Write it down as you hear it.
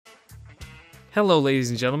Hello ladies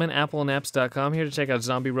and gentlemen, appleandapps.com here to check out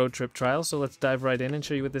Zombie Road Trip Trials, so let's dive right in and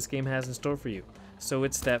show you what this game has in store for you. So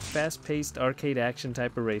it's that fast-paced arcade action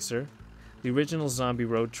type of racer. The original Zombie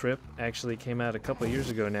Road Trip actually came out a couple years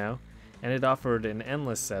ago now, and it offered an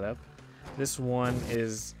endless setup. This one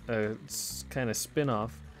is a kind of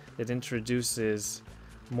spin-off that introduces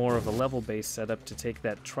more of a level-based setup to take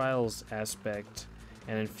that Trials aspect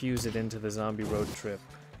and infuse it into the Zombie Road Trip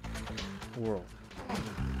world.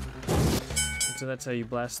 So that's how you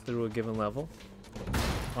blast through a given level,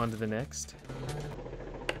 onto the next.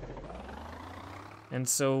 And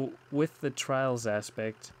so with the Trials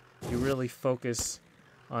aspect, you really focus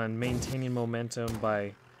on maintaining momentum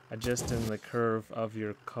by adjusting the curve of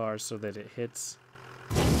your car so that it hits.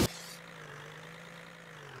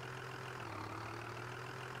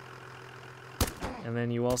 And then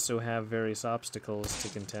you also have various obstacles to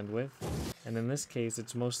contend with, and in this case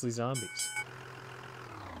it's mostly zombies.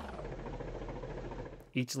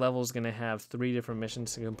 Each level is going to have 3 different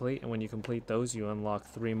missions to complete, and when you complete those, you unlock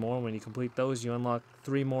 3 more. When you complete those, you unlock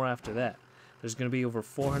 3 more after that. There's going to be over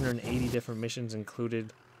 480 different missions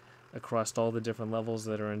included across all the different levels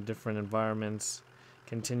that are in different environments,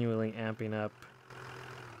 continually amping up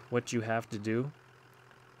what you have to do,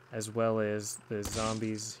 as well as the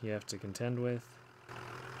zombies you have to contend with.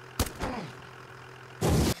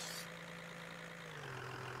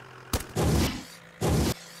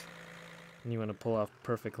 And you want to pull off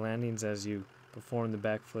perfect landings as you perform the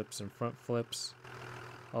backflips and front flips,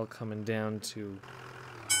 all coming down to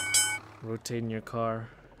rotating your car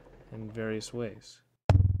in various ways.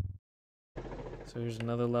 So here's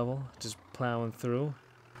another level, just plowing through.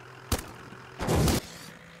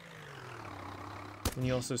 And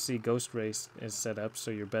you also see Ghost Race is set up, so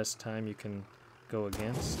your best time you can go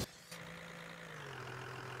against.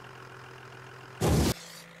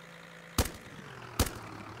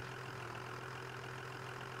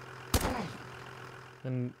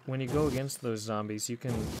 And when you go against those zombies, you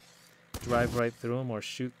can drive right through them or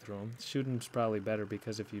shoot through them. Shooting's probably better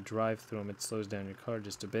because if you drive through them, it slows down your car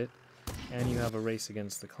just a bit. And you have a race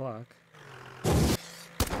against the clock.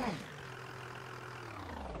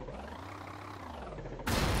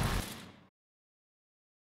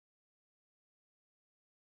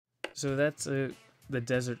 So that's the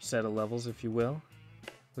desert set of levels, if you will.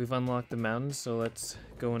 We've unlocked the mountains, so let's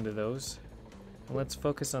go into those. And let's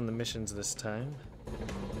focus on the missions this time.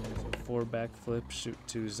 4 backflips, shoot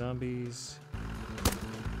 2 zombies.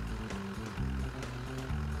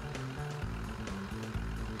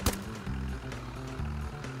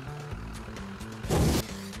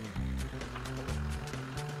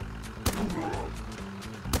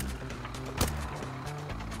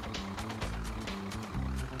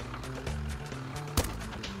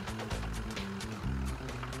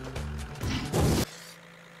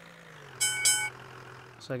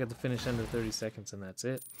 So I got to finish under 30 seconds and that's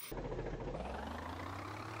it.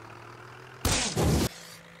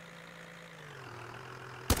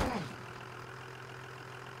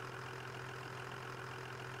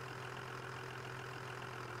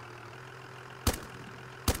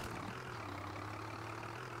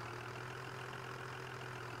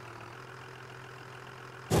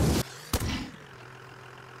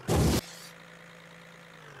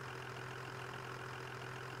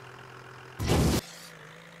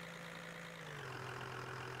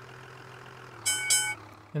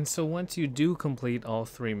 And so once you do complete all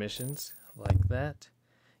 3 missions, like that,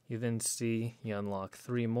 you then see you unlock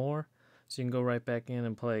 3 more, so you can go right back in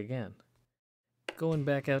and play again. Going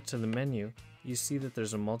back out to the menu, you see that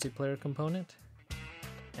there's a multiplayer component,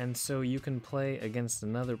 and so you can play against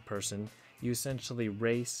another person. You essentially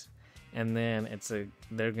race, and then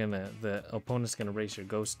the opponent's gonna race your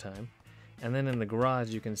ghost time. And then in the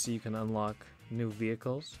garage, you can see you can unlock new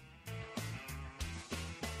vehicles.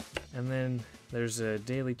 And then there's a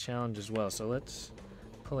daily challenge as well, so let's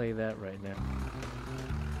play that right now.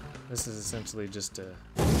 This is essentially just a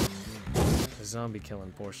zombie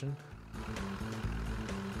killing portion.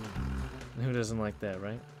 And who doesn't like that,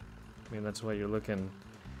 right? I mean, that's why you're looking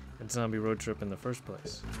at Zombie Road Trip in the first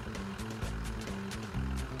place.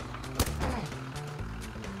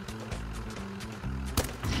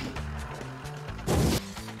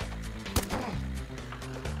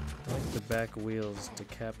 I like the back wheels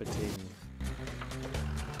decapitating.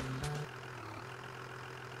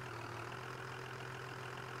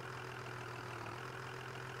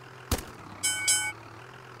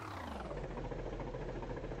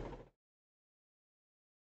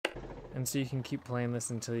 And so you can keep playing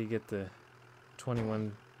this until you get the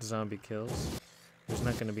 21 zombie kills. There's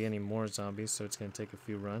not going to be any more zombies, so it's going to take a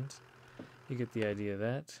few runs. You get the idea of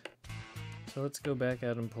that. So let's go back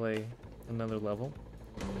out and play another level.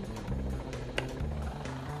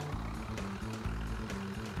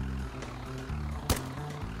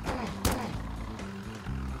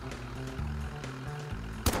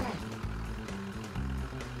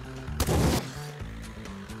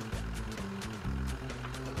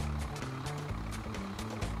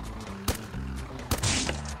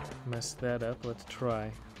 Messed that up. Let's try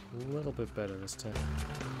a little bit better this time.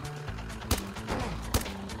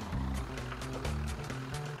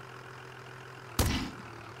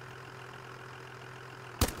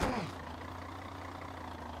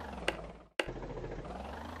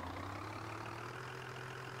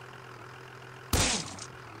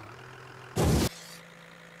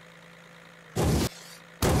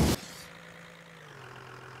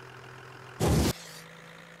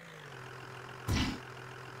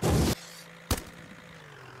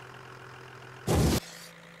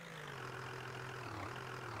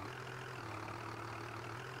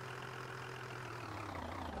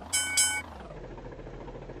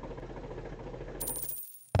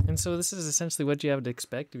 And so this is essentially what you have to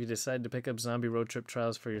expect if you decide to pick up Zombie Road Trip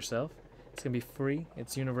Trials for yourself. It's going to be free.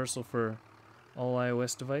 It's universal for all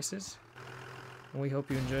iOS devices. And we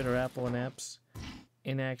hope you enjoyed our Apple and Apps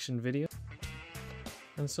in-action video.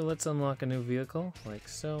 And so let's unlock a new vehicle, like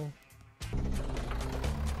so.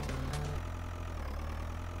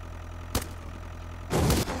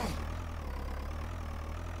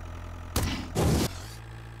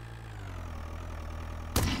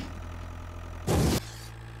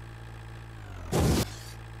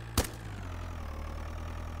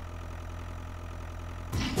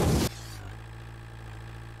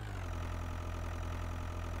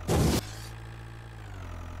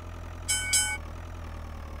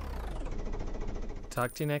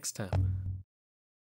 Talk to you next time.